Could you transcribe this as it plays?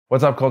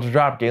What's up, Culture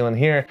Drop? Galen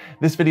here.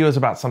 This video is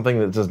about something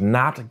that does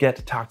not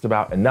get talked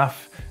about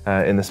enough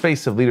in the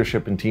space of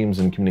leadership and teams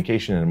and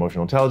communication and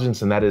emotional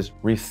intelligence, and that is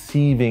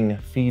receiving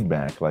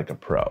feedback like a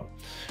pro.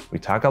 We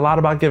talk a lot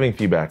about giving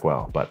feedback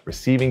well, but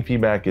receiving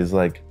feedback is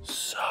like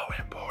so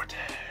important.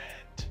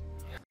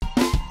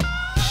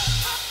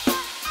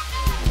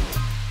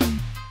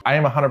 I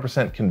am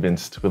 100%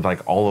 convinced with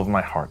like all of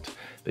my heart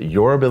that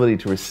your ability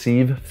to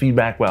receive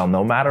feedback well,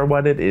 no matter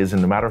what it is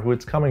and no matter who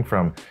it's coming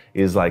from,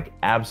 is like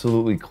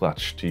absolutely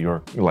clutch to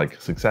your like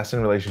success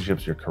in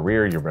relationships, your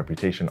career, your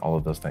reputation, all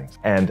of those things.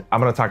 And I'm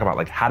gonna talk about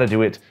like how to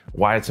do it,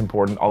 why it's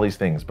important, all these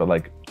things. But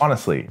like,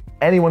 honestly,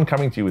 anyone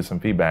coming to you with some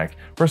feedback,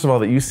 first of all,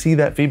 that you see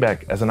that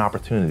feedback as an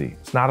opportunity.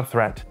 It's not a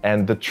threat.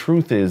 And the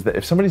truth is that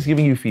if somebody's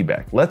giving you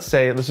feedback, let's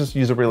just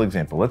use a real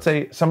example. Let's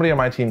say somebody on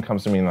my team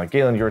comes to me and like,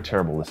 Galen, you're a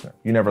terrible listener.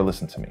 You never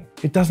listen to me.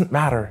 It doesn't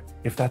matter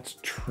if that's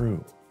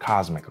true.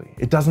 Cosmically.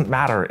 It doesn't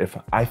matter if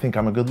I think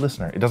I'm a good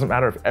listener. It doesn't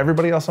matter if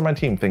everybody else on my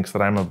team thinks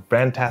that I'm a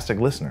fantastic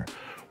listener.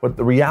 What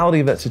the reality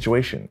of that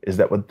situation is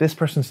that what this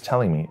person's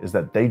telling me is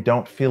that they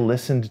don't feel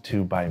listened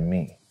to by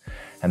me.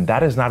 And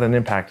that is not an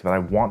impact that I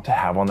want to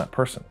have on that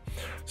person.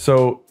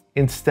 So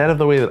instead of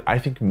the way that I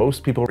think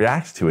most people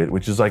react to it,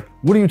 which is like,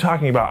 what are you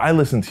talking about? I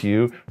listen to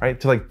you, right?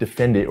 To like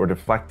defend it or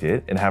deflect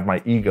it and have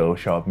my ego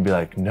show up and be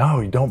like,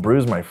 no, you don't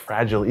bruise my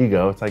fragile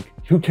ego. It's like,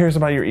 who cares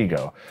about your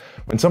ego?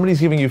 When somebody's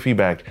giving you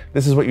feedback,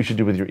 this is what you should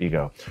do with your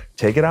ego.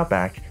 Take it out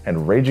back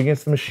and rage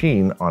against the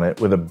machine on it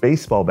with a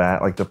baseball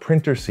bat like the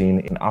printer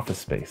scene in Office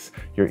Space.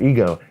 Your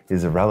ego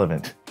is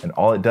irrelevant, and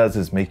all it does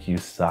is make you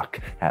suck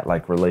at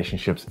like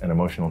relationships and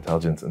emotional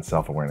intelligence and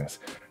self-awareness.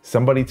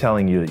 Somebody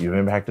telling you that you've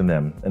impacted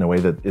them in a way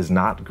that is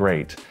not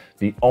great,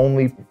 the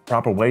only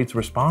proper way to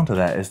respond to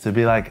that is to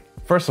be like,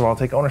 first of all,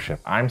 take ownership.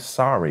 I'm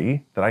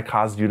sorry that I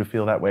caused you to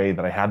feel that way,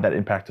 that I had that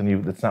impact on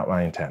you. That's not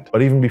my intent.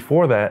 But even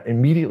before that,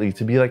 immediately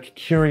to be like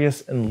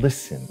curious and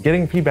listen.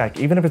 Getting feedback,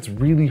 even if it's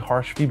really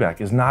harsh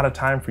feedback, is not a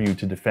time for you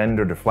to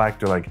defend or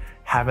deflect or like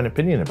have an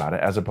opinion about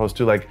it, as opposed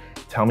to like,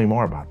 tell me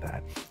more about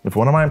that. If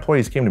one of my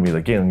employees came to me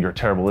like, Galen, you're a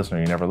terrible listener,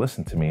 you never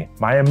listen to me,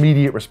 my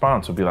immediate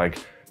response would be like,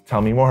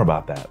 tell me more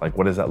about that. Like,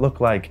 what does that look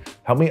like?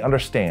 Help me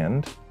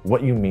understand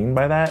what you mean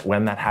by that,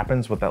 when that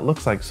happens, what that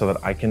looks like, so that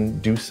I can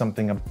do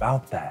something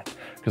about that.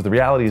 Because the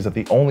reality is that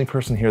the only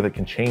person here that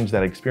can change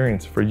that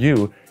experience for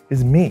you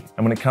is me.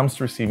 And when it comes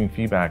to receiving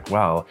feedback,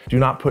 well, do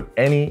not put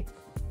any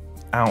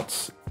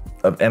ounce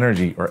of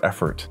energy or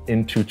effort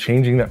into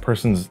changing that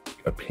person's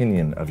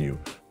opinion of you.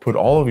 Put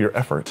all of your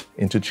effort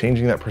into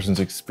changing that person's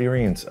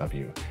experience of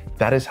you.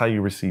 That is how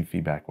you receive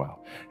feedback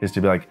well, is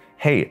to be like,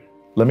 hey,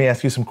 let me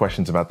ask you some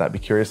questions about that. Be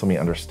curious, let me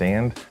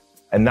understand.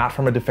 And not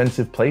from a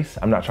defensive place.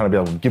 I'm not trying to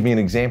be able to give me an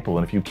example.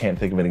 And if you can't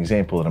think of an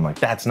example, and I'm like,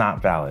 that's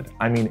not valid.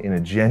 I mean, in a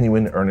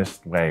genuine,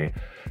 earnest way,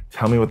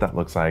 tell me what that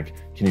looks like.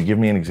 Can you give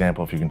me an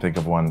example if you can think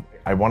of one?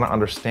 I want to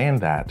understand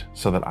that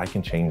so that I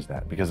can change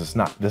that, because it's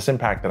not, this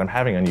impact that I'm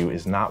having on you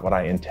is not what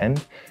I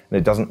intend. And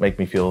it doesn't make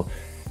me feel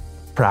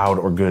proud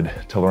or good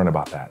to learn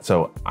about that.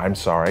 So I'm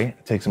sorry,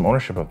 take some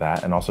ownership of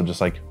that. And also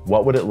just like,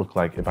 what would it look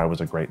like if I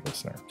was a great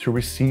listener? To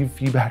receive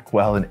feedback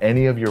well in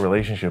any of your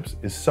relationships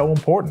is so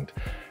important.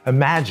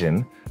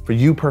 Imagine for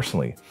you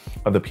personally,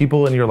 of the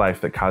people in your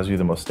life that cause you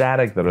the most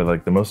static, that are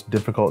like the most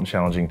difficult and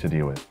challenging to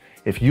deal with,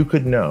 if you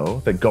could know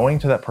that going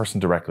to that person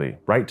directly,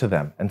 right to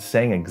them, and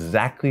saying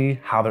exactly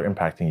how they're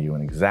impacting you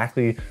and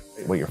exactly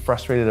what you're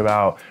frustrated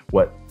about,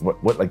 what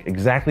like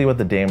exactly what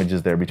the damage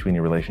is there between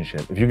your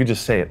relationship. If you could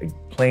just say it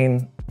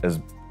plain as,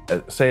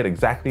 say it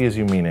exactly as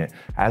you mean it,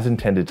 as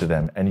intended to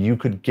them, and you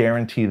could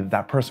guarantee that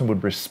that person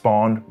would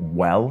respond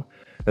well,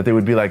 that they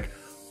would be like,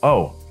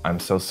 oh, I'm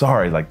so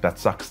sorry, like that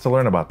sucks to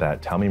learn about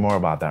that. Tell me more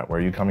about that. Where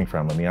are you coming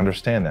from? Let me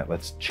understand that.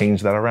 Let's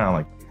change that around.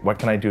 Like, what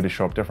can I do to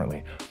show up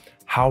differently?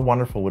 How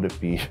wonderful would it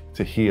be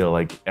to heal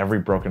like every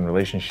broken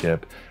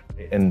relationship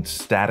and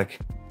static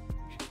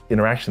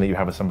interaction that you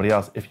have with somebody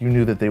else if you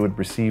knew that they would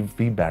receive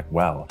feedback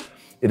well?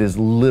 It is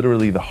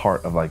literally the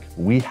heart of like,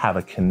 we have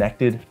a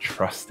connected,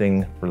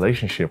 trusting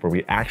relationship where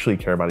we actually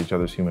care about each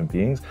other as human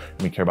beings,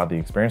 and we care about the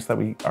experience that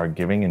we are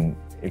giving and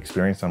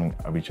experiencing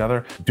of each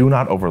other. Do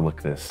not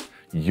overlook this.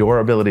 Your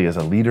ability as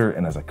a leader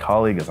and as a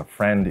colleague, as a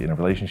friend in a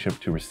relationship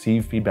to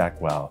receive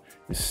feedback well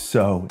is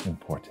so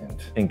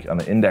important. I think on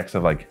the index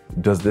of like,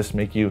 does this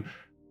make you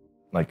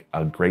like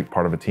a great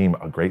part of a team,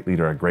 a great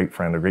leader, a great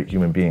friend, a great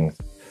human being?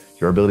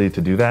 Your ability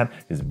to do that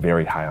is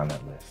very high on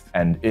that list.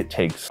 And it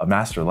takes a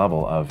master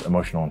level of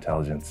emotional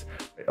intelligence,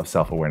 of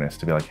self-awareness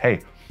to be like,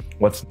 hey,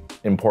 what's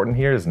important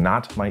here is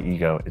not my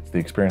ego, it's the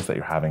experience that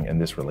you're having in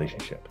this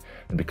relationship.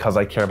 And because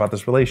I care about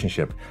this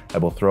relationship, I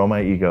will throw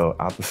my ego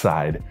out the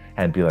side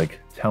and be like,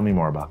 tell me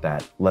more about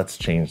that. Let's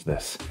change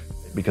this,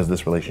 because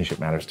this relationship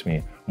matters to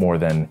me more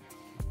than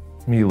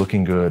me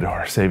looking good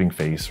or saving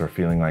face or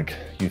feeling like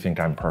you think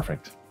I'm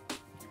perfect,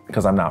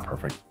 because I'm not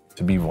perfect.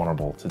 To be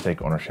vulnerable, to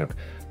take ownership,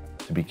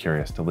 to be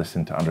curious, to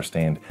listen, to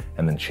understand,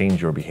 and then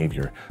change your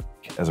behavior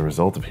as a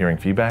result of hearing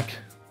feedback.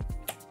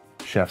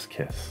 Chef's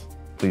kiss.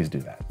 Please do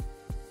that.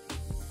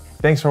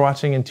 Thanks for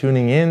watching and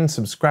tuning in.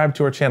 Subscribe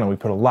to our channel. We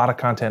put a lot of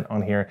content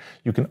on here.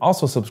 You can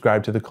also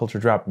subscribe to the Culture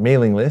Drop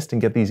mailing list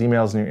and get these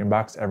emails in your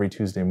inbox every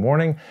Tuesday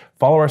morning.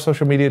 Follow our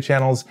social media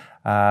channels.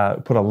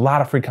 Put a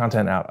lot of free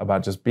content out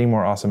about just being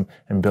more awesome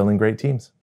and building great teams.